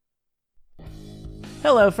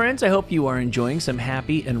Hello, friends. I hope you are enjoying some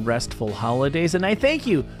happy and restful holidays, and I thank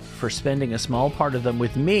you for spending a small part of them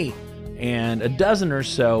with me and a dozen or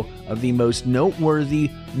so of the most noteworthy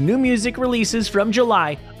new music releases from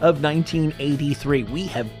July of 1983. We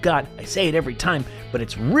have got, I say it every time, but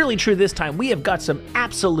it's really true this time, we have got some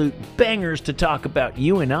absolute bangers to talk about,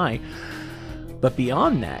 you and I. But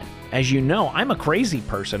beyond that, as you know, I'm a crazy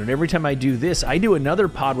person, and every time I do this, I do another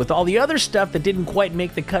pod with all the other stuff that didn't quite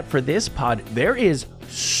make the cut for this pod. There is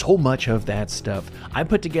so much of that stuff. I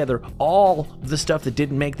put together all the stuff that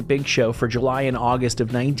didn't make the big show for July and August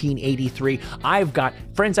of 1983. I've got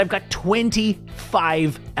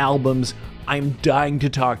 25 albums I'm dying to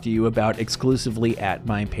talk to you about exclusively at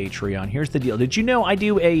my Patreon. Here's the deal. Did you know I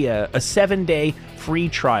do a 7-day free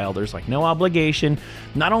trial? There's like no obligation.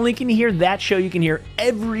 Not only can you hear that show, you can hear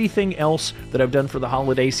everything else that I've done for the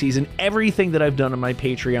holiday season, everything that I've done on my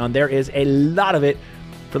Patreon. There is a lot of it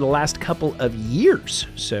for the last couple of years.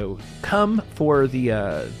 So come for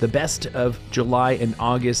the best of July and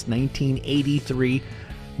August 1983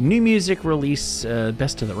 new music release,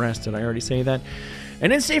 best of the rest. Did I already say that?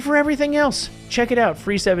 And then stay for everything else. Check it out.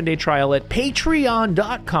 Free 7-day trial at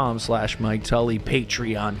patreon.com/Mike Tully.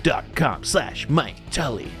 Patreon.com/Mike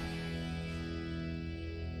Tully.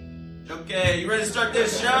 Okay, you ready to start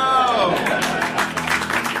this show?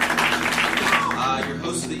 Your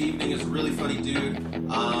host of the evening is a really funny dude.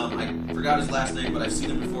 I forgot his last name, but I've seen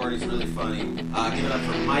him before and he's really funny. Give it up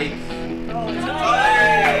for Mike Tully.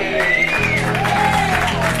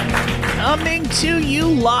 Coming to you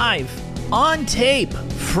live on tape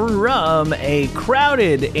from a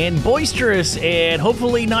crowded and boisterous and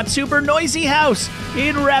hopefully not super noisy house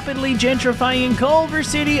in rapidly gentrifying Culver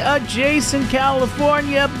City adjacent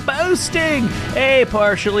California, boasting a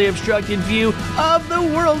partially obstructed view of the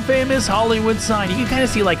world-famous Hollywood sign. You can kind of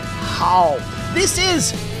see like how this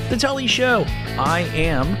is The Tully Show. I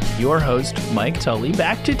am your host, Mike Tully,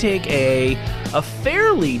 back to take a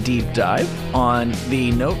fairly deep dive on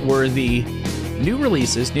the noteworthy new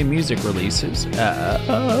releases, new music releases.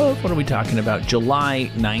 What are we talking about? July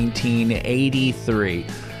 1983.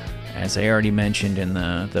 As I already mentioned in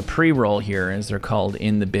the pre-roll here, as they're called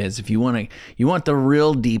in the biz, if you want the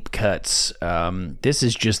real deep cuts, this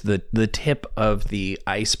is just the tip of the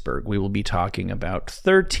iceberg. We will be talking about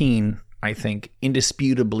 13, I think,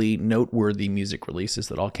 indisputably noteworthy music releases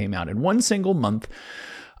that all came out in one single month.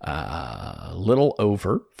 A little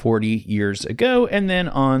over 40 years ago. And then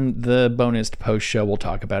on the bonus post show, we'll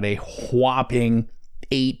talk about a whopping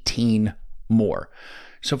 18 more.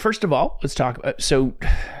 So first of all, let's talk about, so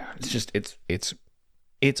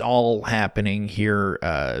it's all happening here.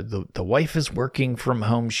 The wife is working from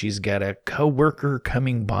home. She's got a coworker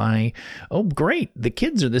coming by. Oh, great. The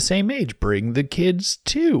kids are the same age. Bring the kids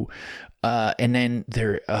too. And then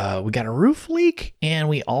we got a roof leak, and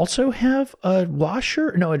we also have a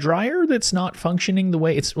dryer that's not functioning the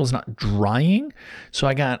way it's not drying. So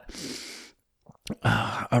I got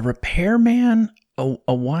a repairman,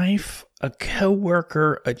 a wife, a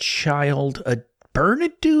coworker, a child, a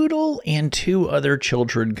Bernedoodle, and 2 other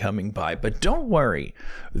children coming by. But don't worry,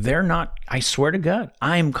 they're not, I swear to God,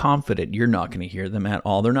 I'm confident you're not going to hear them at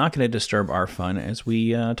all. They're not going to disturb our fun as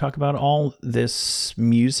we talk about all this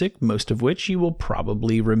music, most of which you will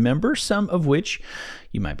probably remember, some of which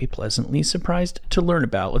you might be pleasantly surprised to learn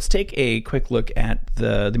about. Let's take a quick look at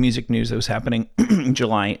the music news that was happening in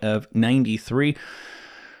July of 93.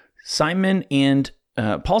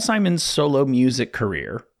 Paul Simon's solo music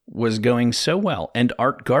career was going so well, and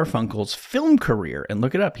Art Garfunkel's film career, and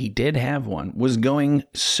look it up, he did have one, was going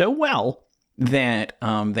so well that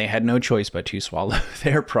they had no choice but to swallow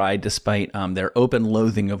their pride, despite their open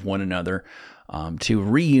loathing of one another, to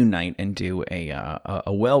reunite and do a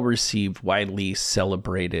well-received, widely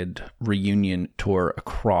celebrated reunion tour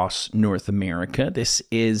across North America. This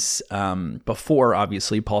is before,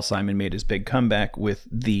 obviously, Paul Simon made his big comeback with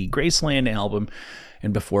the Graceland album,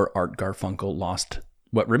 and before Art Garfunkel lost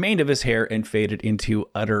what remained of his hair and faded into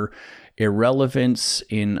utter irrelevance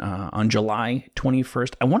on July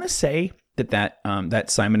 21st. I want to say that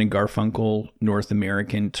Simon and Garfunkel North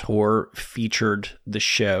American tour featured the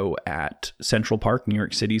show at Central Park, New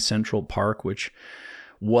York City Central Park, which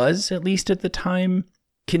was, at least at the time,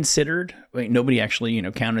 considered. Nobody actually,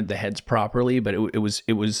 counted the heads properly, but it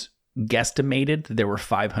was guesstimated that there were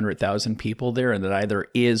 500,000 people there, and that either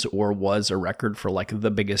is or was a record for like the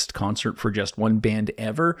biggest concert for just one band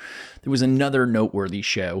ever. There was another noteworthy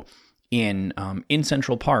show in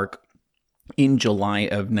Central Park in July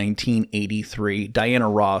of 1983. Diana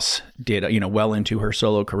Ross did, well into her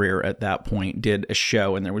solo career at that point, did a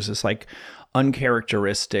show, and there was this like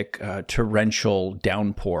uncharacteristic torrential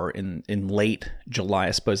downpour in late July.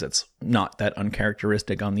 I suppose that's not that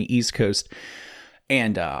uncharacteristic on the East Coast.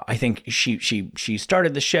 And I think she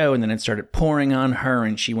started the show, and then it started pouring on her,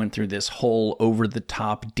 and she went through this whole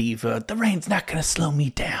over-the-top diva, the rain's not going to slow me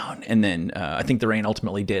down. And then I think the rain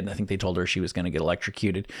ultimately did, and I think they told her she was going to get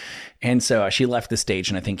electrocuted. And so she left the stage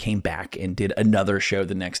and I think came back and did another show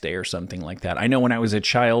the next day or something like that. I know when I was a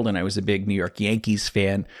child and I was a big New York Yankees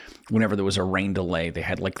fan, whenever there was a rain delay, they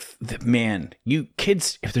had like, man, you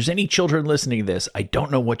kids, if there's any children listening to this, I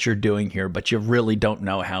don't know what you're doing here, but you really don't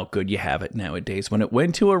know how good you have it nowadays. When it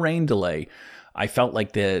went to a rain delay, I felt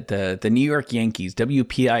like the New York Yankees,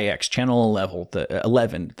 WPIX, Channel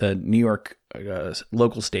 11, the New York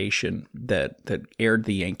local station that aired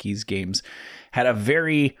the Yankees games, had a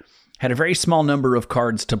very small number of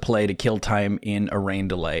cards to play to kill time in a rain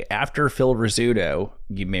delay. After Phil Rizzuto,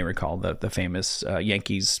 you may recall the famous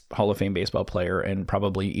Yankees Hall of Fame baseball player and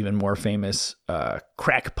probably even more famous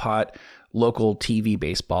crackpot local TV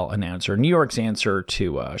baseball announcer, New York's answer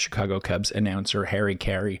to Chicago Cubs announcer Harry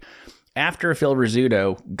Carey. After Phil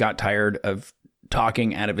Rizzuto got tired of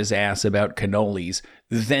talking out of his ass about cannolis,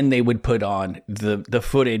 then they would put on the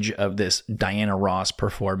footage of this Diana Ross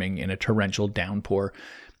performing in a torrential downpour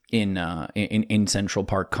in Central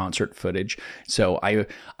Park, concert footage. So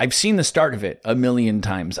I've seen the start of it a million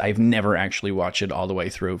times. I've never actually watched it all the way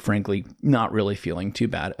through. Frankly, not really feeling too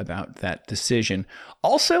bad about that decision.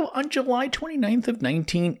 Also, on July 29th of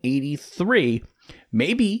 1983,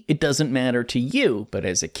 maybe it doesn't matter to you, but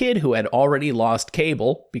as a kid who had already lost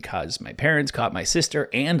cable because my parents caught my sister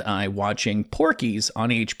and I watching Porky's on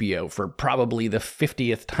HBO for probably the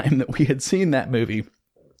 50th time that we had seen that movie,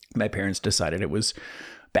 my parents decided it was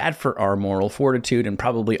bad for our moral fortitude and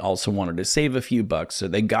probably also wanted to save a few bucks. So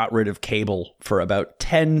they got rid of cable for about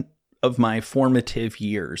 10 of my formative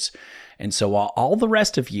years. And so while all the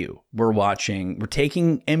rest of you were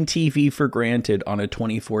taking MTV for granted on a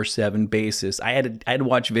 24/7 basis, I had to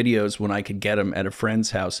watch videos when I could get them at a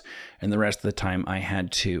friend's house. And the rest of the time I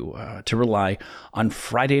had to rely on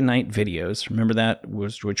Friday night videos. Remember that?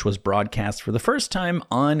 Which was broadcast for the first time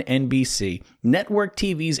on NBC, network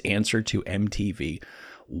TV's answer to MTV.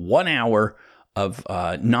 1 hour of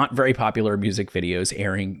not very popular music videos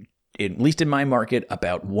airing, at least in my market,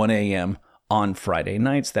 about 1 a.m. on Friday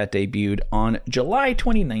nights. That debuted on July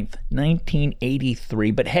 29th,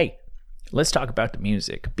 1983. But hey, let's talk about the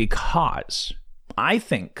music, because I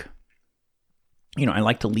think, I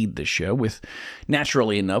like to lead this show with,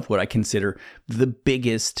 naturally enough, what I consider the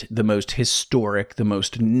biggest, the most historic, the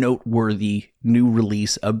most noteworthy new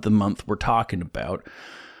release of the month we're talking about.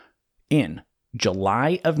 In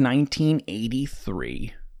July of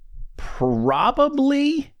 1983,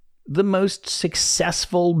 probably the most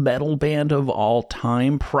successful metal band of all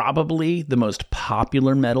time, probably the most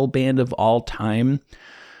popular metal band of all time,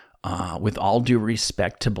 with all due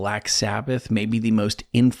respect to Black Sabbath, maybe the most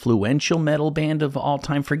influential metal band of all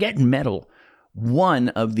time. Forget metal. One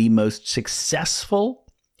of the most successful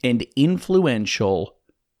and influential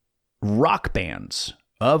rock bands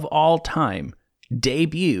of all time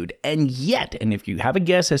debuted, and yet, and if you have a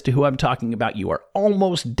guess as to who I'm talking about, you are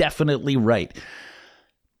almost definitely right.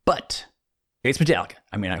 But it's Metallica.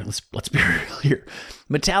 I mean, let's be real here.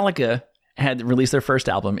 Metallica had released their first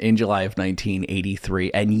album in July of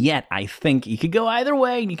 1983, and yet I think you could go either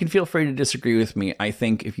way, and you can feel free to disagree with me. I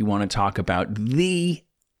think if you want to talk about the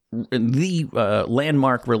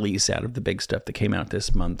landmark release out of the big stuff that came out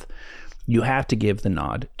this month, you have to give the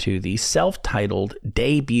nod to the self-titled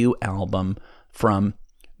debut album from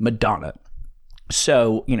Madonna.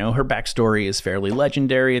 So, her backstory is fairly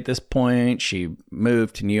legendary at this point. She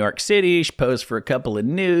moved to New York City. She posed for a couple of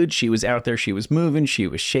nudes. She was out there. She was moving. She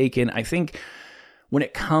was shaking. I think when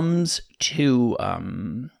it comes to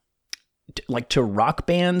to rock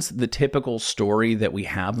bands, the typical story that we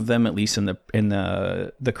have of them, at least in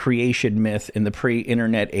the creation myth in the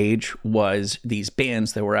pre-internet age, was these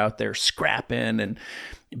bands that were out there scrapping and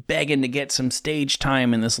begging to get some stage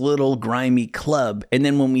time in this little grimy club. And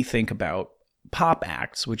then when we think about pop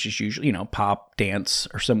acts, which is usually, pop, dance,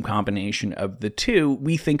 or some combination of the two,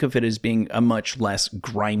 we think of it as being a much less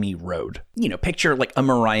grimy road. Picture like a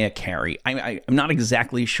Mariah Carey. I'm not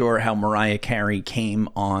exactly sure how Mariah Carey came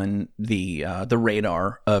on the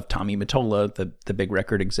radar of Tommy Mottola, the big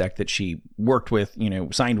record exec that she worked with,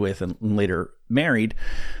 signed with, and later married.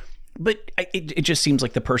 But it just seems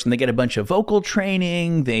like the person, they get a bunch of vocal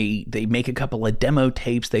training, they make a couple of demo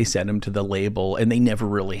tapes, they send them to the label, and they never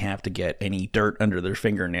really have to get any dirt under their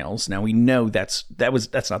fingernails. Now, we know that's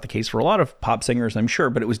not the case for a lot of pop singers, I'm sure,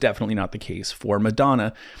 but it was definitely not the case for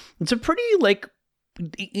Madonna. It's a pretty,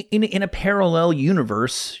 in a parallel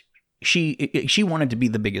universe, she wanted to be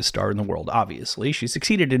the biggest star in the world. Obviously, she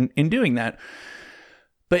succeeded in doing that.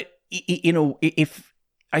 But if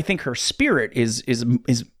I think her spirit is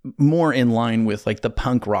more in line with like the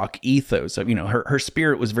punk rock ethos of, her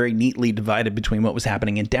spirit was very neatly divided between what was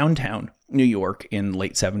happening in downtown New York in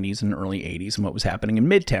late 70s and early 80s and what was happening in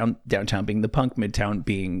Midtown, downtown being the punk, Midtown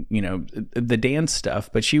being, the dance stuff.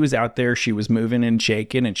 But she was out there, she was moving and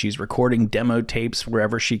shaking, and she's recording demo tapes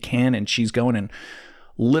wherever she can, and she's going and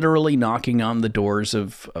literally knocking on the doors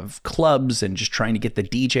of clubs and just trying to get the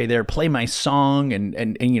DJ there, play my song,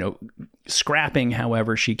 and scrapping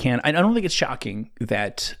however she can. I don't think it's shocking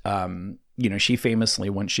that, she famously,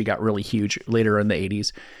 when she got really huge later in the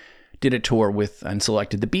 80s, did a tour with and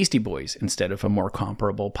selected the Beastie Boys instead of a more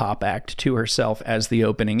comparable pop act to herself as the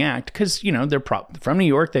opening act. Because, they're from New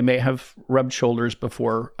York. They may have rubbed shoulders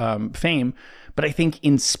before fame. But I think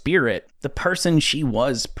in spirit, the person she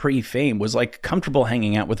was pre-fame was like comfortable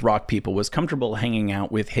hanging out with rock people, was comfortable hanging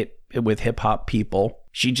out with hip hop people.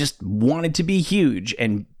 She just wanted to be huge.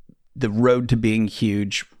 And the road to being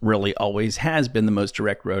huge really always has been the most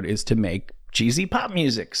direct road, is to make cheesy pop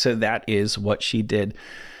music. So that is what she did.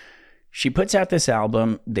 She puts out this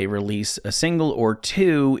album. They release a single or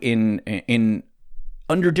two in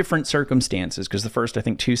under different circumstances, because the first, I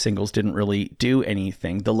think, 2 singles didn't really do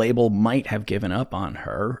anything. The label might have given up on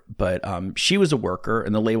her, but she was a worker,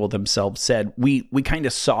 and the label themselves said, we kind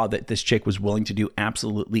of saw that this chick was willing to do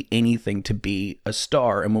absolutely anything to be a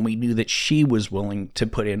star. And when we knew that she was willing to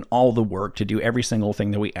put in all the work to do every single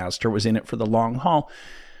thing that we asked her, was in it for the long haul,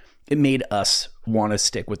 it made us want to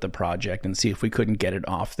stick with the project and see if we couldn't get it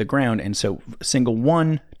off the ground. And so single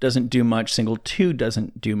 1 doesn't do much, single 2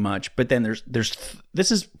 doesn't do much, but then there's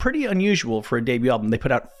this is pretty unusual for a debut album. They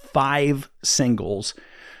put out 5 singles,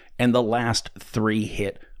 and the last 3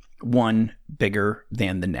 hit, one bigger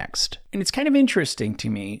than the next. And it's kind of interesting to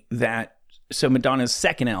me that, so Madonna's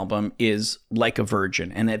second album is Like a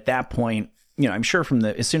Virgin, and at that point, I'm sure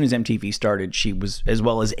as soon as MTV started, she was, as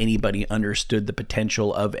well as anybody, understood the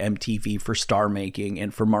potential of MTV for star making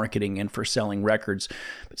and for marketing and for selling records.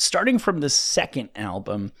 But starting from the second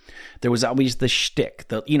album, there was always the shtick.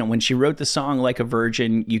 When she wrote the song Like a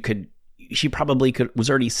Virgin, she probably was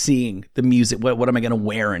already seeing the music. What am I going to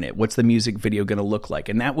wear in it? What's the music video going to look like?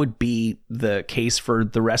 And that would be the case for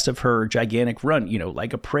the rest of her gigantic run.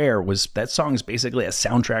 Like a Prayer that song's basically a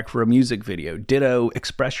soundtrack for a music video. Ditto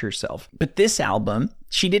Express Yourself. But this album,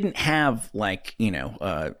 she didn't have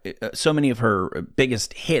so many of her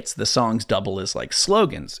biggest hits. The songs double as like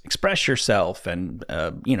slogans, Express Yourself and,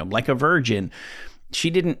 Like a Virgin. She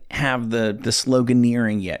didn't have the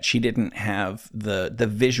sloganeering yet. She didn't have the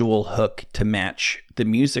visual hook to match the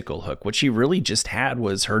musical hook. What she really just had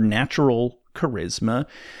was her natural charisma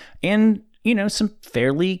and, some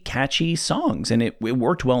fairly catchy songs. And it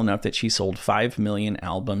worked well enough that she sold 5 million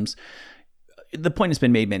albums. The point has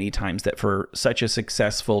been made many times that for such a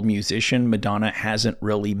successful musician, Madonna hasn't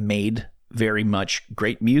really made very much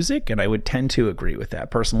great music. And I would tend to agree with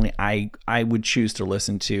that. Personally, I would choose to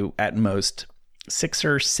listen to, at most, 6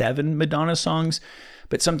 or 7 Madonna songs.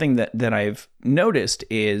 But something that I've noticed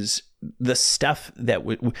is the stuff that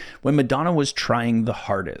when Madonna was trying the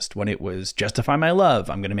hardest, when it was Justify My Love,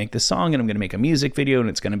 I'm going to make this song and I'm going to make a music video and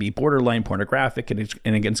it's going to be borderline pornographic and it's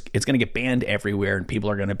going to get banned everywhere and people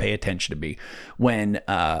are going to pay attention to me. When,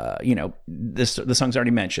 the songs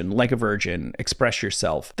already mentioned, Like a Virgin, Express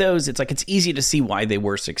Yourself, those, it's easy to see why they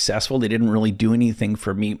were successful. They didn't really do anything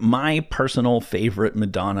for me. My personal favorite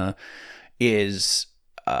Madonna is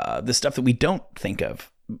the stuff that we don't think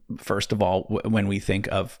of, first of all, when we think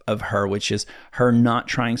of her, which is her not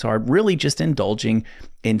trying so hard, really just indulging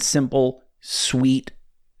in simple, sweet,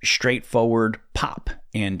 straightforward pop.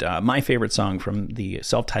 And my favorite song from the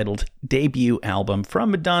self-titled debut album from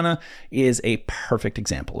Madonna is a perfect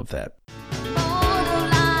example of that.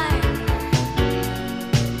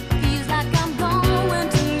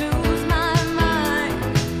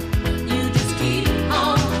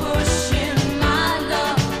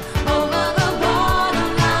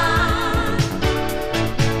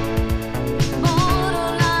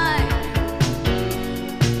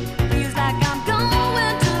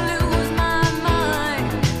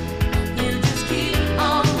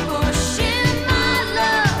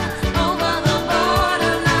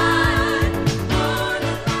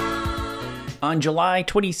 On July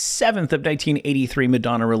 27th of 1983,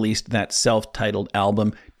 Madonna released that self-titled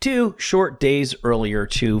album. 2 short days earlier,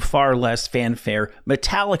 to far less fanfare,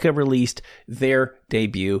 Metallica released their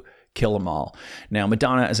debut, Kill 'Em All. Now,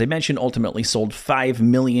 Madonna, as I mentioned, ultimately sold 5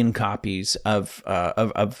 million copies of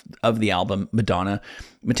the album Madonna.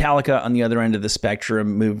 Metallica, on the other end of the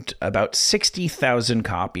spectrum, moved about 60,000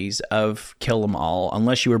 copies of Kill 'Em All.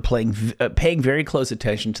 Unless you were paying very close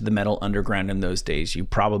attention to the metal underground in those days, you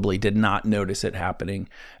probably did not notice it happening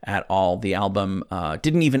at all. The album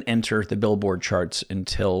didn't even enter the Billboard charts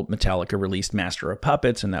until Metallica released Master of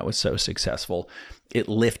Puppets, and that was so successful it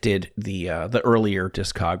lifted the earlier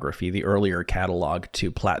discography, the earlier catalog, to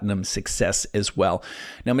platinum success as well.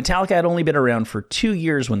 Now, Metallica had only been around for 2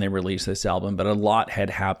 years when they released this album, but a lot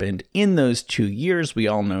had happened in those 2 years. We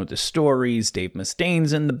all know the stories. Dave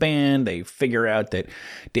Mustaine's in the band. They figure out that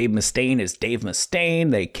Dave Mustaine is Dave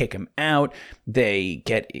Mustaine. They kick him out. They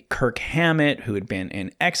get Kirk Hammett, who had been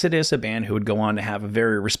in Exodus, a band who would go on to have a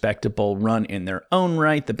very respectable run in their own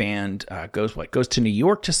right. The band goes to New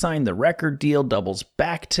York to sign the record deal, doubles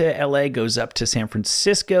back to LA, goes up to San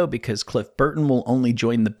Francisco because Cliff Burton will only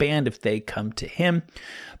join the band if they come to him.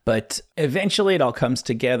 But eventually it all comes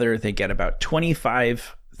together. They get about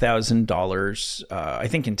 $25,000, I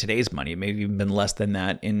think in today's money, maybe even been less than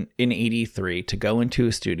that, in 83 to go into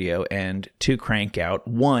a studio and to crank out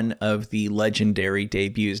one of the legendary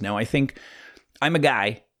debuts. Now, I think I'm a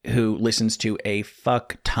guy who listens to a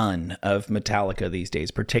fuck ton of Metallica these days,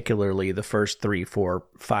 particularly the first 3, 4,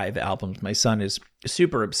 5 albums. My son is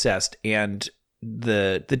super obsessed, and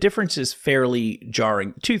the difference is fairly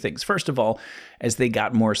jarring. Two things. First of all, as they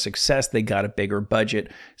got more success, they got a bigger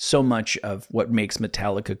budget. So much of what makes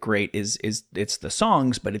Metallica great is it's the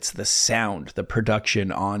songs, but it's the sound, the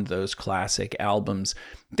production on those classic albums.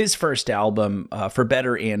 This first album, for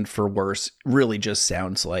better and for worse, really just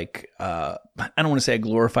sounds like, I don't want to say a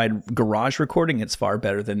glorified garage recording. It's far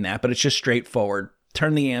better than that, but it's just straightforward.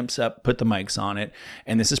 Turn the amps up, put the mics on it,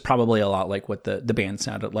 and this is probably a lot like what the band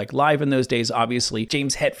sounded like live in those days. Obviously,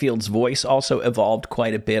 James Hetfield's voice also evolved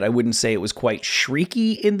quite a bit. I wouldn't say it was quite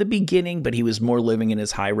shrieky in the beginning, but he was more living in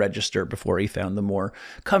his high register before he found the more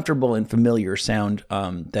comfortable and familiar sound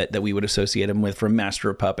that we would associate him with from Master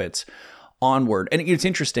of Puppets onward. And it's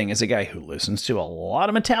interesting, as a guy who listens to a lot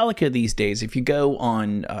of Metallica these days, if you go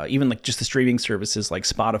on even like just the streaming services like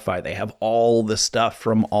Spotify, they have all the stuff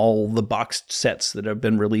from all the boxed sets that have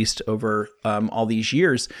been released over all these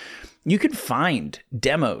years. You can find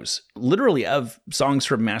demos literally of songs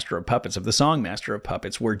from Master of Puppets, of the song Master of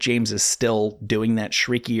Puppets, where James is still doing that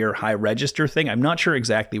shriekier high register thing. I'm not sure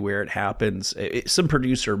exactly where it happens. Some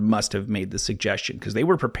producer must have made the suggestion because they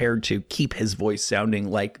were prepared to keep his voice sounding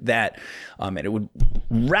like that. And it would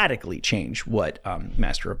radically change what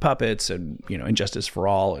Master of Puppets and, Injustice for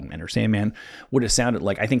All and Enter Sandman would have sounded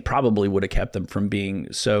like. I think probably would have kept them from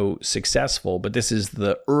being so successful. But this is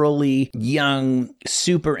the early, young,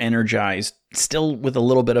 super energized, still with a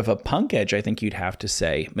little bit of a punk edge, I think you'd have to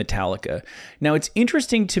say, Metallica. Now, it's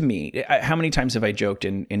interesting to me, how many times have I joked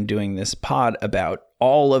in doing this pod about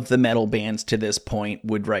all of the metal bands to this point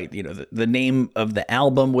would write, the name of the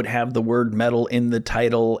album would have the word metal in the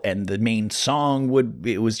title, and the main song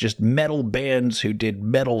it was just metal bands who did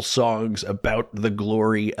metal songs about the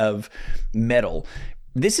glory of metal.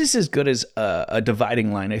 This is as good as a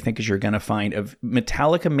dividing line, I think, as you're going to find. Of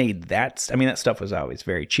Metallica made that. I mean, that stuff was always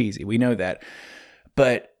very cheesy. We know that.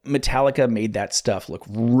 But Metallica made that stuff look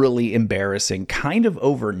really embarrassing kind of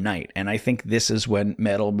overnight. And I think this is when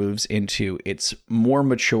metal moves into its more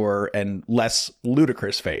mature and less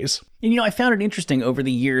ludicrous phase. And, I found it interesting over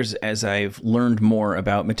the years as I've learned more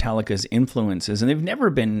about Metallica's influences. And they've never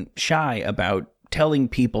been shy about telling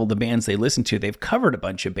people the bands they listen to. They've covered a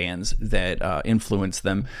bunch of bands that influence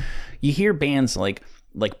them. You hear bands like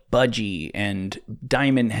Budgie and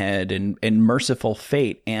Diamond Head and Merciful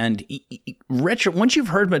Fate, and once you've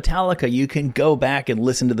heard Metallica, you can go back and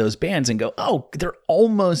listen to those bands and go, oh, they're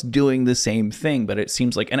almost doing the same thing. But it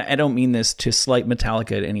seems like, and I don't mean this to slight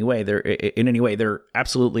Metallica in any way, they're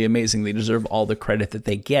absolutely amazing. They deserve all the credit that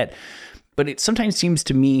they get. But it sometimes seems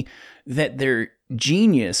to me that their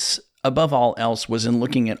genius, above all else, was in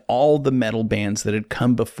looking at all the metal bands that had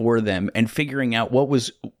come before them and figuring out what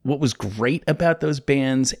was great about those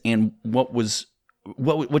bands and what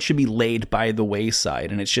should be laid by the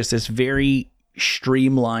wayside. And it's just this very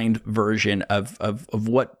streamlined version of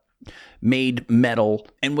what made metal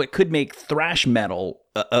and what could make thrash metal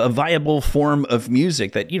a viable form of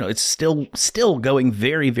music that, it's still going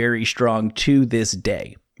very, very strong to this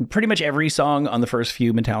day. Pretty much every song on the first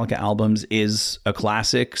few Metallica albums is a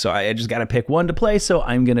classic, so I just got to pick one to play. So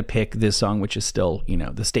I'm going to pick this song, which is still,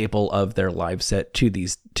 the staple of their live set to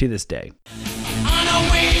this day. On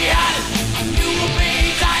a way out, you will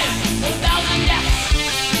be tired, 1,000 deaths.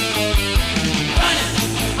 Running,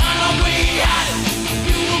 on a way out,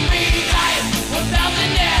 you will be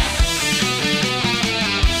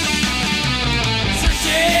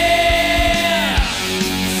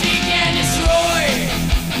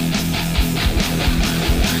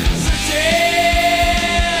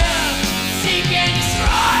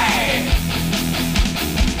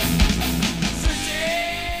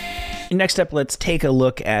next up, let's take a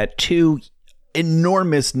look at two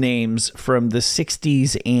enormous names from the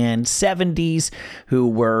 60s and 70s who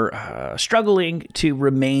were struggling to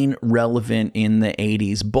remain relevant in the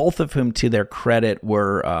 80s, both of whom, to their credit,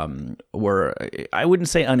 were I wouldn't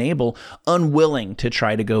say unwilling to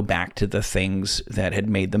try to go back to the things that had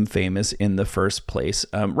made them famous in the first place.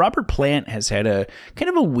 Robert Plant has had a kind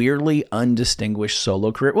of a weirdly undistinguished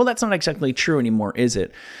solo career. Well, that's not exactly true anymore, is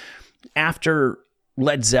it? After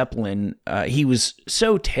Led Zeppelin, he was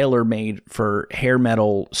so tailor-made for hair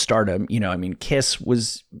metal stardom. You know, I mean, Kiss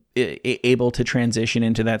was able to transition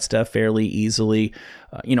into that stuff fairly easily.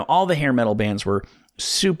 All the hair metal bands were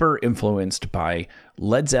super influenced by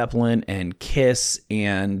Led Zeppelin and Kiss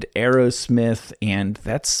and Aerosmith, and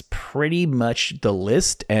that's pretty much the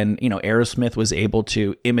list. And, Aerosmith was able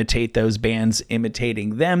to imitate those bands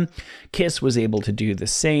imitating them. Kiss was able to do the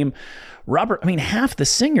same. Half the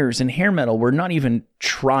singers in hair metal were not even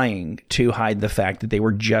trying to hide the fact that they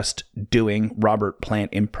were just doing Robert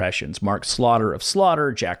Plant impressions. Mark Slaughter of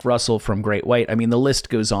Slaughter, Jack Russell from Great White. I mean, the list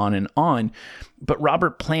goes on and on. But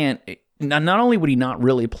Robert Plant, not only would he not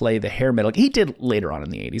really play the hair metal, he did later on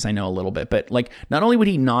in the 80s, I know a little bit, but not only would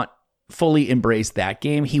he not fully embrace that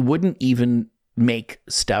game, he wouldn't even make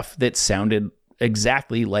stuff that sounded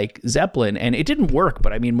exactly like Zeppelin. And it didn't work,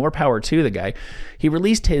 but more power to the guy. He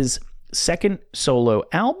released his second solo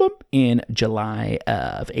album in July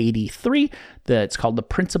of 83. It's called The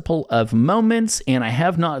Principle of Moments, and I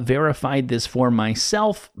have not verified this for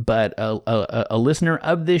myself, but a listener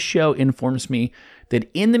of this show informs me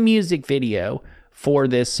that in the music video for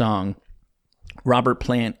this song, Robert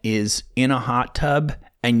Plant is in a hot tub,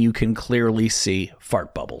 and you can clearly see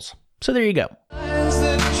fart bubbles. So there you go.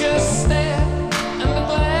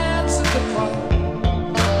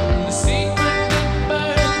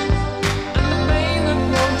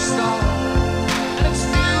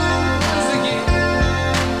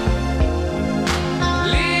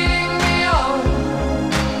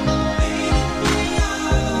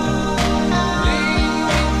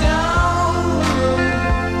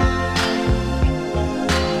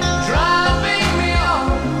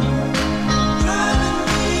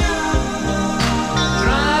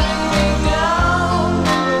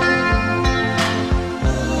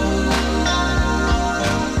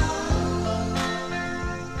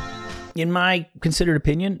 In my considered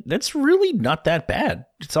opinion, that's really not that bad.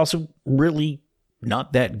 It's also really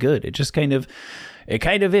not that good. It just kind of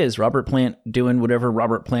is Robert Plant doing whatever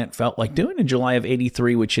Robert Plant felt like doing in July of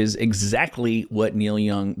 83, which is exactly what Neil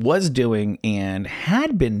Young was doing and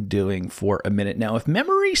had been doing for a minute now. If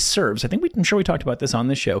memory serves, I'm sure we talked about this on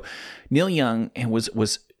this show. Neil Young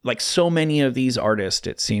was like so many of these artists,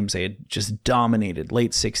 it seems they had just dominated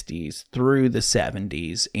late 60s through the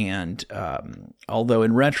 70s. And although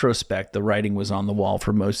in retrospect, the writing was on the wall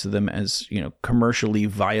for most of them as, commercially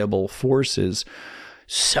viable forces,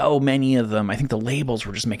 so many of them, I think the labels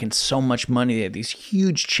were just making so much money. They had these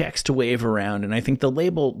huge checks to wave around. And I think the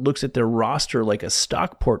label looks at their roster like a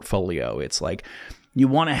stock portfolio. It's like, you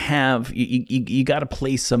want to have, you got to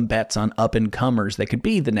place some bets on up-and-comers that could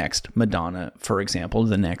be the next Madonna, for example,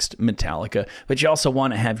 the next Metallica, but you also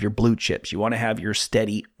want to have your blue chips. You want to have your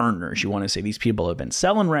steady earners. You want to say these people have been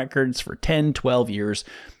selling records for 10, 12 years.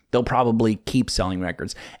 They'll probably keep selling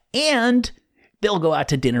records. And they'll go out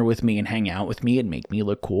to dinner with me and hang out with me and make me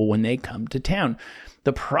look cool when they come to town.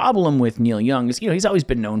 The problem with Neil Young is, he's always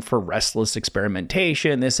been known for restless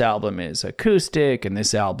experimentation. This album is acoustic, and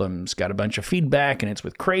this album's got a bunch of feedback, and it's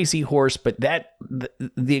with Crazy Horse. But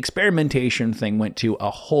the experimentation thing went to a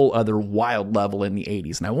whole other wild level in the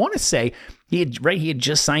 80s. And I want to say he had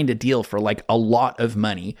just signed a deal for like a lot of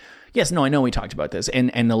money. Yes, no, I know we talked about this. And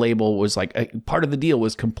the label was like, part of the deal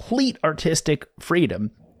was complete artistic freedom.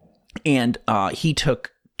 And he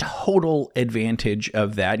took total advantage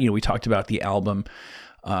of that. We talked about the album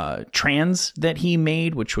Trans that he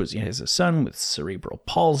made, which was, he has a son with cerebral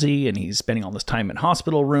palsy, and he's spending all this time in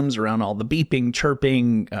hospital rooms around all the beeping,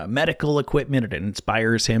 chirping, medical equipment. It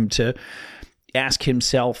inspires him to ask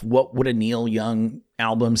himself, what would a Neil Young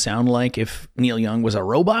album sound like if Neil Young was a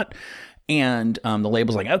robot? And the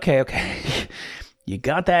label's like, okay. You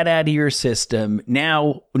got that out of your system.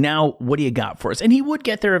 Now, what do you got for us? And he would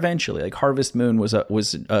get there eventually. Like Harvest Moon was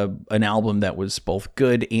an album that was both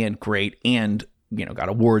good and great, and got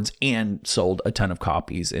awards and sold a ton of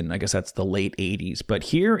copies. And I guess that's the late 80s. But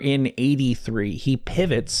here in 83, he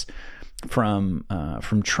pivots from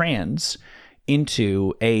trance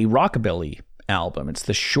into a rockabilly album. It's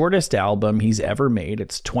the shortest album he's ever made.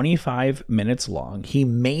 It's 25 minutes long. He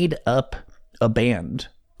made up a band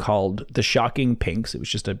called The Shocking Pinks. It was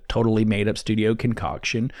just a totally made up studio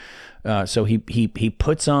concoction. So he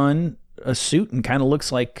puts on a suit and kind of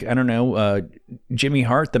looks like, I don't know, Jimmy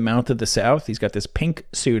Hart, the Mouth of the South. He's got this pink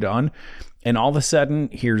suit on. And all of a sudden,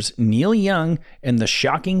 here's Neil Young and the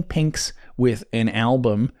Shocking Pinks with an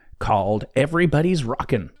album called Everybody's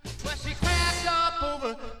Rockin'. Well, she cracked up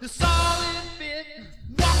over the solid bit,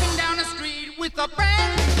 walking down the street with a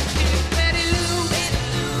brand new kid. Betty Lou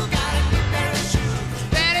got a new pair of shoes.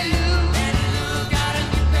 Betty Lou got a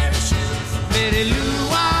new pair of shoes. Betty Lou,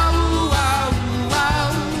 wow, wow,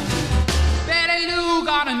 wow. Betty Lou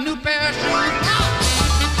got a new pair of shoes.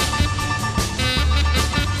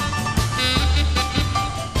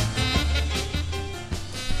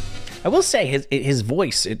 I will say his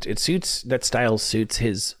voice, it suits, that style suits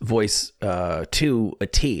his voice to a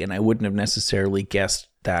T, and I wouldn't have necessarily guessed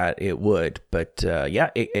that it would. But yeah,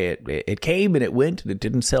 it came and it went, and it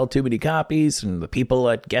didn't sell too many copies, and the people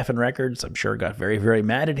at Geffen Records, I'm sure, got very, very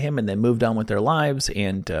mad at him and then moved on with their lives.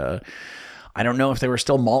 And I don't know if there were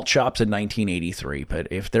still malt shops in 1983, but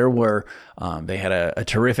if there were, they had a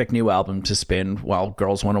terrific new album to spin while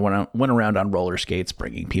girls went around on roller skates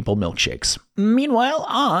bringing people milkshakes. Meanwhile,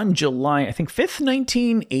 on July, I think 5th,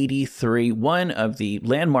 1983, one of the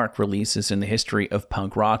landmark releases in the history of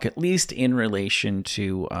punk rock, at least in relation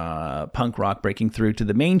to punk rock breaking through to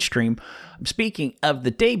the mainstream. I'm speaking of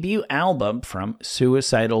the debut album from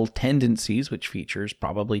Suicidal Tendencies, which features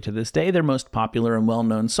probably to this day their most popular and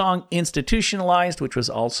well-known song, Institutionalized, which was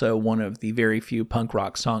also one of the very few punk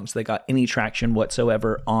rock songs that got any traction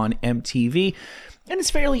whatsoever on MTV. And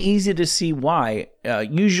it's fairly easy to see why.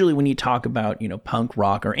 Usually when you talk about, punk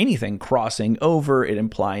rock or anything crossing over, it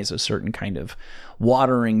implies a certain kind of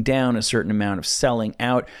watering down, a certain amount of selling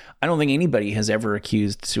out. I don't think anybody has ever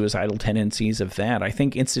accused Suicidal Tendencies of that. I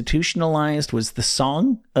think Institutionalized was the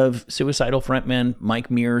song of Suicidal frontman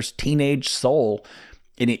Mike Muir's teenage soul.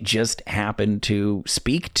 And it just happened to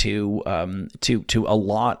speak to a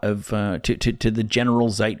lot of to the general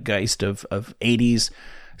zeitgeist of 80s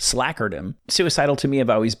slackerdom. Suicidal to me have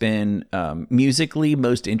always been musically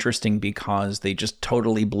most interesting because they just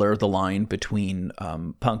totally blur the line between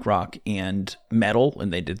punk rock and metal,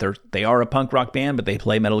 and they are a punk rock band, but they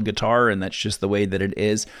play metal guitar, and that's just the way that it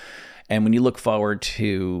is. And when you look forward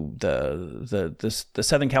to the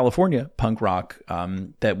Southern California punk rock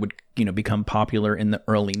that would become popular in the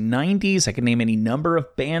early 90s, I can name any number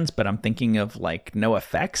of bands, but I'm thinking of like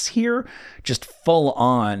NoFX here, just full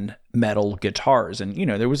on metal guitars. And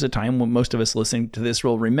there was a time when most of us listening to this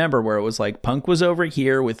will remember where it was like punk was over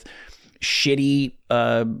here with shitty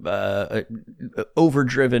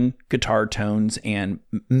overdriven guitar tones, and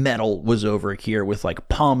metal was over here with like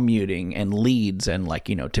palm muting and leads, and like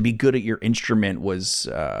to be good at your instrument was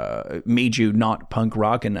made you not punk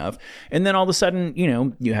rock enough. And then all of a sudden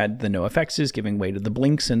you had the NoFXs giving way to the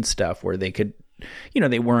Blinks and stuff, where they could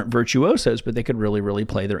they weren't virtuosos, but they could really, really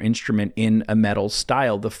play their instrument in a metal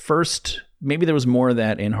style. The first, maybe there was more of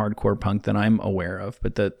that in hardcore punk than I'm aware of,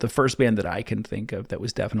 but the first band that I can think of that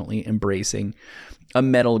was definitely embracing a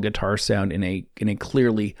metal guitar sound in a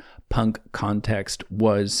clearly punk context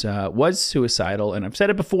was Suicidal. And I've said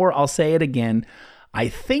it before, I'll say it again. I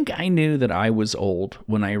think I knew that I was old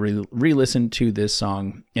when I re-listened to this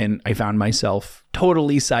song, and I found myself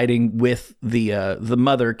totally siding with the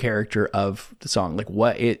mother character of the song. Like,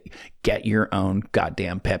 get your own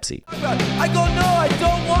goddamn Pepsi. I go, no, I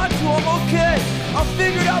don't want to, I'm okay. I'll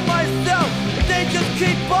figure it out myself. If they just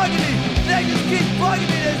keep bugging me, there's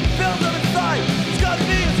pills on the side. It's gonna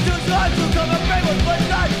be institutionalized, so come and bring what's left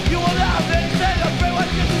side. You will have anything, I'll bring what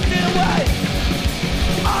you can see away.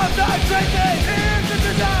 I'm not crazy,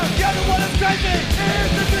 you're the one that's crazy,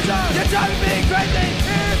 you're driving me crazy,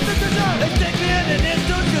 they stick me in an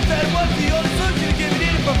institution, cause that was the only solution to give me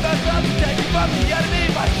the professor to take me from the enemy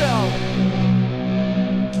myself.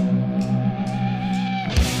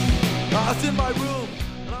 I was in my room,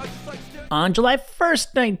 and I was just like staring. On July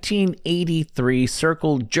 1st, 1983,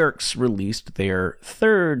 Circle Jerks released their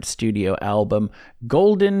third studio album,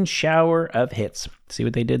 Golden Shower of Hits. See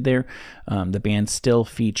what they did there? The band still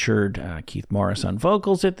featured Keith Morris on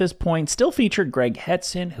vocals at this point, still featured Greg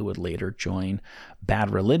Hetson, who would later join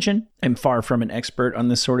Bad Religion. I'm far from an expert on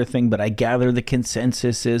this sort of thing, but I gather the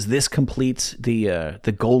consensus is this completes the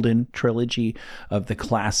golden trilogy of the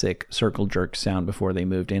classic Circle Jerk sound before they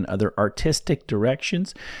moved in other artistic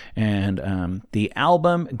directions. And the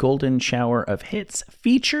album Golden Shower of Hits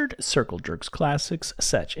featured Circle Jerk's classics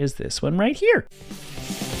such as this one right here.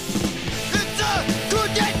 Coup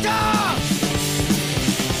d'etat!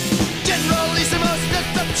 Generalissimo,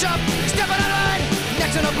 lift up shop, step on a line,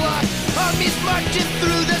 next on a block. Armies marching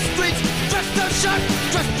through the streets, dressed so sharp,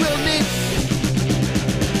 dressed real neat.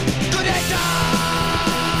 Coup d'etat!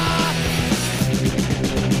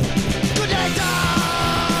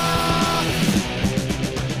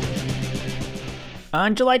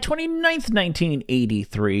 On July 29th,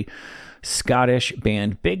 1983, Scottish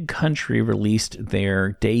band Big Country released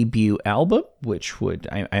their debut album, which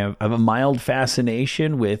I have a mild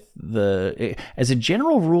fascination with as a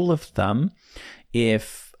general rule of thumb,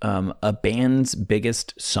 if a band's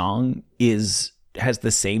biggest song has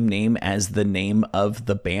the same name as the name of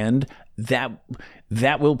the band,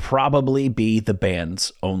 that will probably be the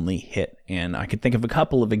band's only hit. And I could think of a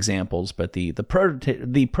couple of examples, but the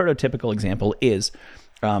prototypical example is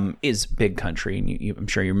Big Country. And I'm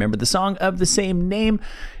sure you remember the song of the same name.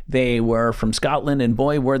 They were from Scotland, and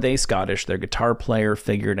boy, were they Scottish. Their guitar player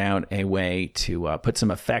figured out a way to put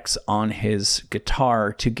some effects on his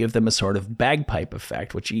guitar to give them a sort of bagpipe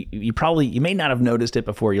effect, which you may not have noticed it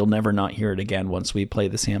before. You'll never not hear it again once we play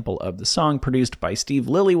the sample of the song, produced by Steve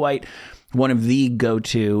Lillywhite, one of the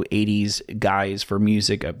go-to 80s guys for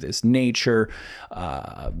music of this nature.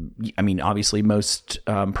 Obviously most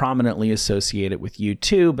prominently associated with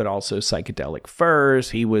U2, but also Psychedelic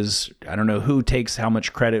Furs. He was, I don't know who takes how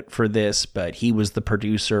much credit for this, but he was the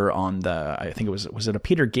producer on I think was it a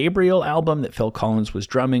Peter Gabriel album that Phil Collins was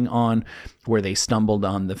drumming on, where they stumbled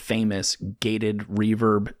on the famous gated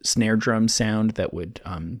reverb snare drum sound that would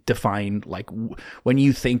define, like, when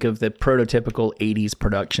you think of the prototypical 80s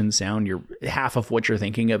production sound, half of what you're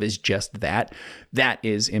thinking of is just that. That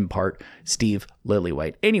is in part Steve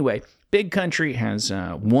Lillywhite. Anyway, Big Country has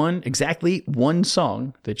exactly one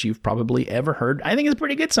song that you've probably ever heard. I think it's a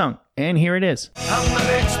pretty good song, and here it is. I'm not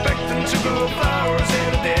expecting to grow flowers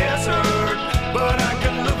in a desert, but I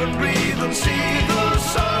can live and breathe and see the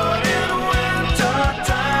sun in winter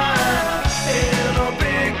time. In a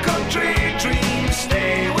big country, dreams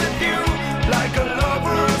stay with you like a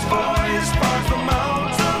lover's voice sparks the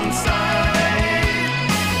mountainside.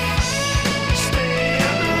 Stay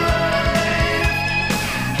alive.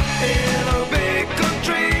 In a big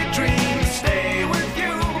country, dreams stay with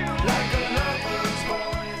you like a lover's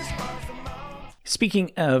voice sparks the mountainside.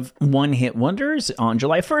 Speaking of one-hit wonders, on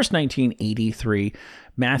July 1st, 1983,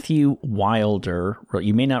 Matthew Wilder,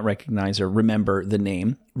 you may not recognize or remember the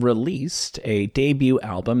name, released a debut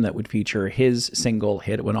album that would feature his single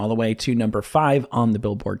hit. It went all the way to number 5 on the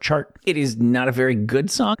Billboard chart. It is not a very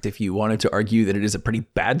good song. If you wanted to argue that it is a pretty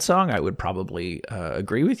bad song, I would probably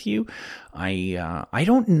agree with you. I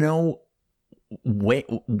don't know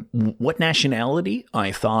what nationality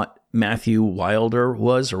I thought Matthew Wilder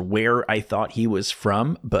was, or where I thought he was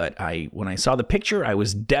from, but when I saw the picture, I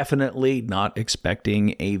was definitely not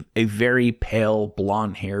expecting a very pale,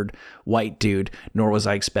 blonde-haired white dude, nor was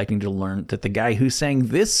I expecting to learn that the guy who sang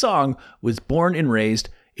this song was born and raised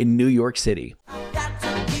in New York City. Got to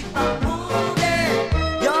keep on moving.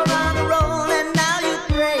 You're on a roll and now you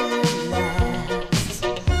praise.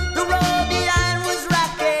 The road behind was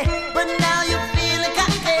rocky, but now you're feeling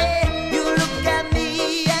cocky. You look at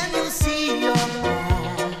me and you see your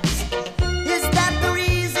past. Is that the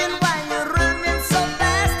reason why you're running so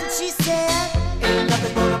fast? And she said, ain't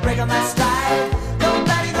nothing gonna break on my stride.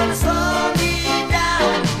 Nobody gonna slow me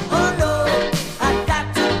down. Oh no, I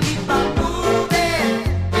got to keep on moving.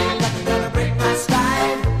 Ain't nothing gonna break my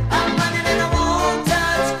stride. I'm running and I won't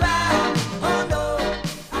touch ground. Oh no,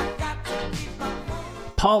 I got to keep on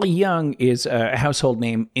moving. Paul Young is a household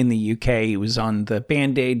name in the UK. He was on the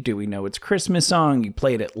Band-Aid Do We Know It's Christmas song. He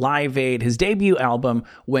played at Live Aid. His debut album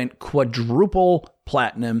went quadruple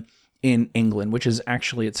platinum in England, which is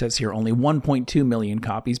actually, it says here, only 1.2 million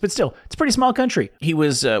copies, but still, it's a pretty small country. He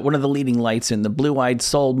was one of the leading lights in the blue-eyed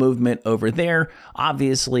soul movement over there.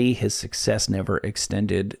 Obviously, his success never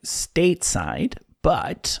extended stateside,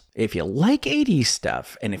 but if you like 80s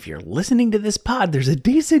stuff, and if you're listening to this pod, there's a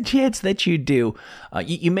decent chance that you do.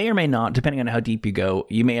 You may or may not, depending on how deep you go,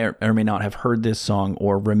 you may or may not have heard this song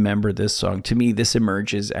or remember this song. To me, this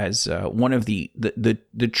emerges as one of the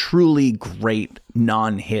truly great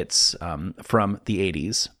non-hits from the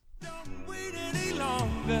 80s. Don't wait any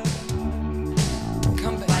longer.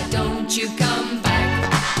 Why don't you come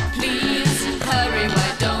back? Please hurry.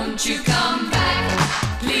 Why don't you come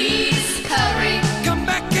back? Please hurry. Come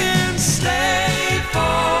back and stay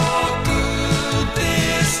for good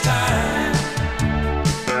this time.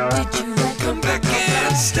 Did you Come back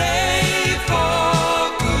and stay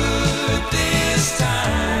for good this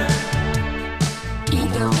time.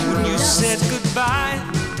 You said goodbye.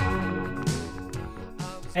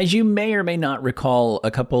 As you may or may not recall, a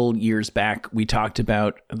couple years back, we talked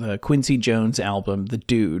about the Quincy Jones album, The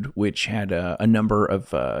Dude, which had a number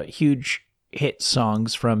of huge hit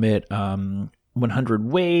songs from it, 100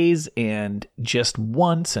 Ways and Just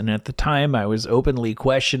Once. And at the time, I was openly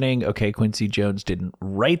questioning, okay, Quincy Jones didn't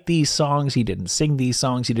write these songs, he didn't sing these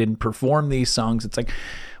songs, he didn't perform these songs. It's like,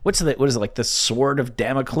 what is it, like the sword of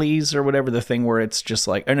Damocles or whatever, the thing where it's just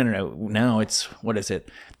like, oh, no, it's, what is it?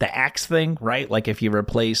 The axe thing, right? Like if you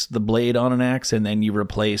replace the blade on an axe and then you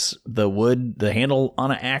replace the wood, the handle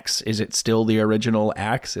on an axe, is it still the original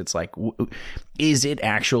axe? It's like, is it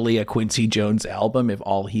actually a Quincy Jones album if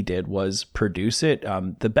all he did was produce it?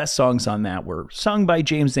 The best songs on that were sung by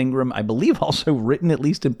James Ingram, I believe also written at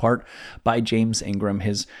least in part by James Ingram.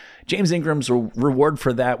 James Ingram's reward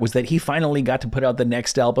for that was that he finally got to put out the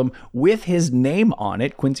next album with his name on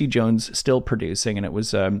it, Quincy Jones still producing, and it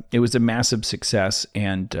was a massive success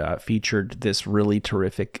and featured this really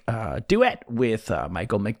terrific duet with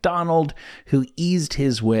Michael McDonald, who eased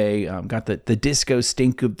his way, got the disco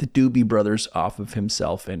stink of the Doobie Brothers off of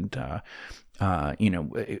himself, and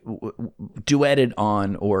duetted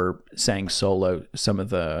on or sang solo some of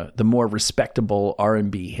the more respectable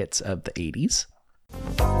R&B hits of the 80s.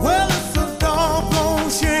 Well, it's a doggone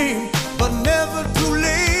shame, but never too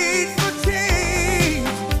late for change.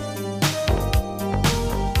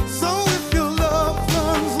 So if your love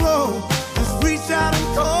runs low, just reach out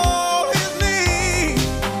and call his name.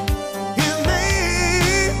 His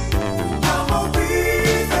name. I'm gonna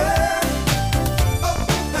be there. Up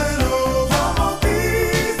and over. I'm gonna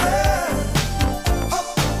be there. Up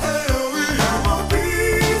and over. I'm gonna be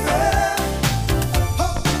there.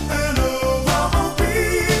 Up and over. I'm gonna be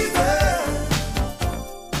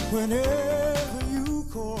whenever you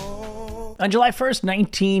call. On July 1st,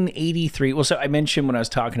 1983, well, so I mentioned when I was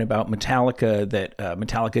talking about Metallica that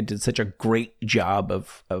Metallica did such a great job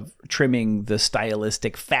of trimming the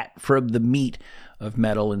stylistic fat from the meat of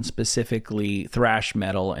metal, and specifically thrash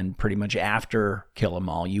metal. And pretty much after Kill 'Em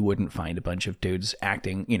All, you wouldn't find a bunch of dudes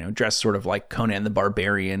acting, dressed sort of like Conan the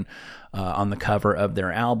Barbarian on the cover of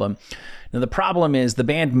their album. Now, the problem is the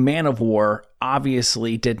band Man of War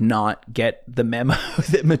obviously did not get the memo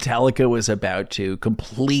that Metallica was about to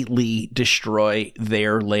completely destroy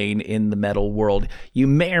their lane in the metal world. You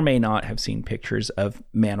may or may not have seen pictures of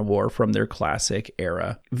Man of War from their classic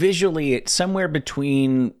era. Visually, it's somewhere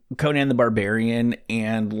between Conan the Barbarian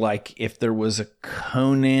and like if there was a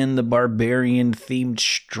Conan the Barbarian themed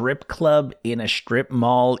strip club in a strip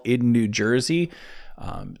mall in New Jersey.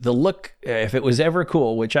 The look, if it was ever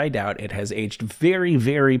cool, which I doubt, it has aged very,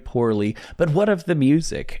 very poorly. But what of the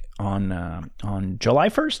music? On July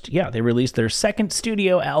 1st, yeah, they released their second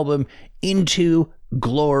studio album, Into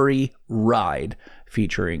Glory Ride,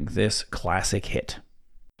 featuring this classic hit.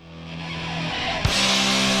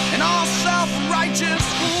 And all self-righteous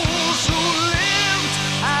fools who lived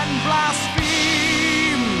and blasphemed,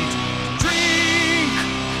 drink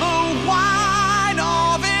the wine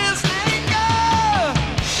of his anger,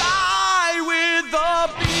 die with the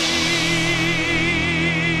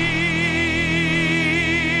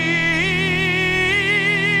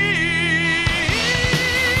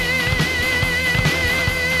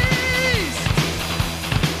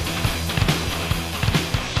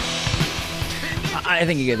I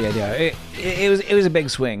think you get the idea. It was a big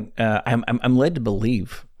swing. I'm led to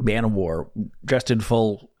believe Man of War, dressed in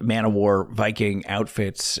full Man of War Viking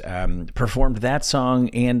outfits, performed that song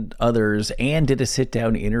and others, and did a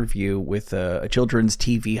sit-down interview with a children's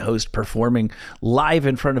TV host performing live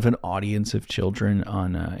in front of an audience of children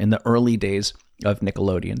on in the early days of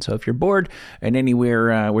Nickelodeon. So if you're bored and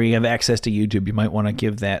anywhere where you have access to YouTube, you might want to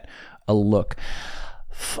give that a look.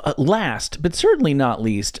 Last, but certainly not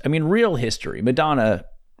least, I mean, real history. Madonna,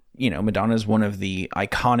 Madonna is one of the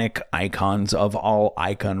iconic icons of all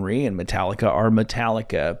iconry, and Metallica are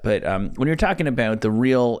Metallica. But when you're talking about the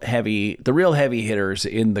real heavy hitters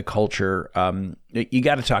in the culture, you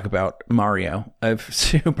got to talk about Mario of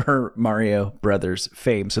Super Mario Brothers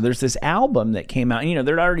fame. So there's this album that came out, and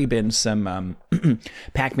there'd already been some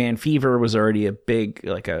Pac-Man Fever was already a big,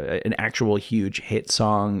 like an actual huge hit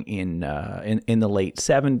song in the late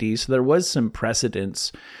 70s. So there was some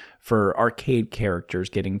precedence for arcade characters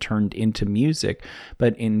getting turned into music.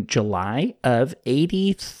 But in July of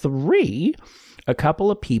 83, a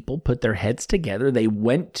couple of people put their heads together. They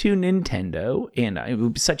went to Nintendo, and it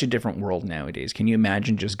would be such a different world nowadays. Can you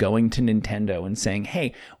imagine just going to Nintendo and saying,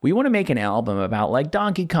 hey, we want to make an album about like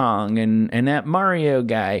Donkey Kong and that Mario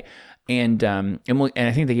guy. And I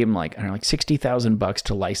think they gave him like $60,000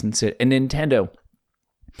 to license it. And Nintendo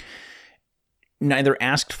neither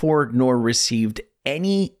asked for nor received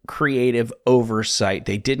any creative oversight.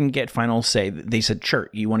 They didn't get final say. They said,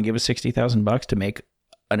 sure, you want to give us $60,000 to make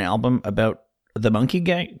an album about the monkey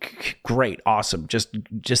guy? Great, awesome. Just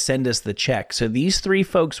send us the check. So these three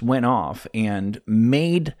folks went off and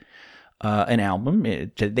made an album.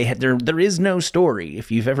 There is no story.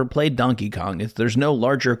 If you've ever played Donkey Kong, there's no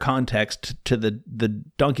larger context to the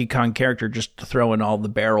Donkey Kong character just throwing all the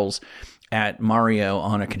barrels at Mario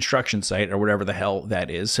on a construction site or whatever the hell that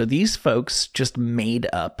is. So these folks just made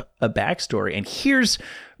up a backstory. And here's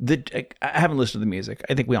I haven't listened to the music.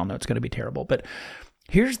 I think we all know it's going to be terrible, but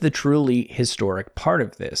here's the truly historic part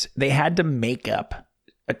of this. They had to make up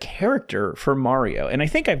a character for Mario. And I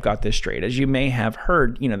think I've got this straight. As you may have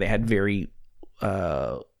heard, they had very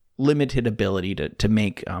limited ability to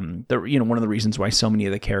make one of the reasons why so many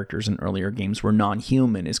of the characters in earlier games were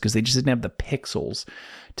non-human is because they just didn't have the pixels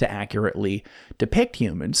to accurately depict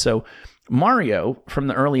humans. So Mario from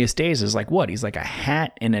the earliest days is like what? He's like a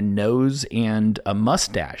hat and a nose and a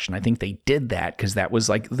mustache. And I think they did that because that was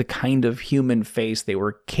like the kind of human face they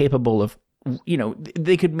were capable of,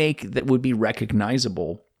 they could make that would be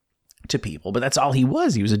recognizable to people. But that's all he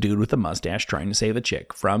was. He was a dude with a mustache trying to save a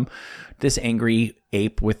chick from this angry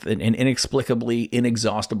ape with an inexplicably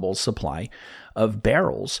inexhaustible supply of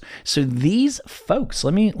barrels. So these folks,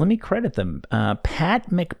 let me credit them. Pat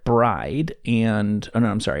McBride and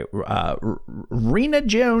Rena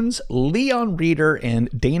Jones, Leon Reeder, and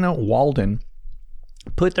Dana Walden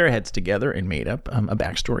put their heads together and made up a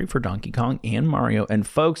backstory for Donkey Kong and Mario. And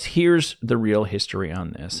folks, here's the real history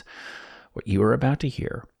on this. What you are about to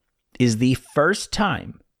hear is the first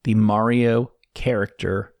time the Mario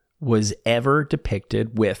character was ever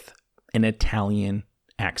depicted with an Italian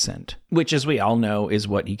accent, which, as we all know, is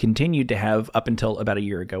what he continued to have up until about a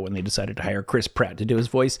year ago when they decided to hire Chris Pratt to do his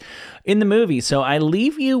voice in the movie. So I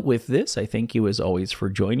leave you with this. I thank you, as always, for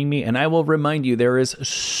joining me. And I will remind you, there is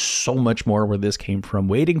so much more where this came from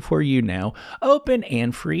waiting for you now, open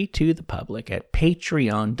and free to the public at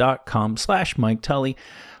patreon.com/Mike Tully.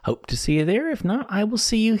 Hope to see you there. If not, I will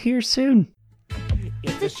see you here soon.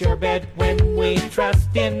 It's a sure bet when we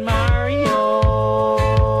trust in Mario.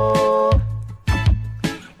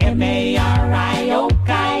 M-A-R-I-O-K-A.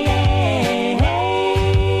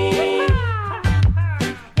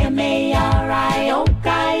 M-A-R-I-O-K-A.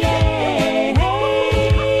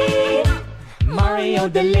 Mario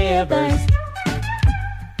delivers.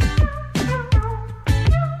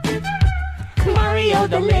 Mario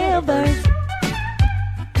delivers.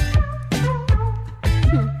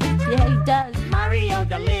 Yeah, he does. Mario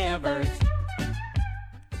delivers.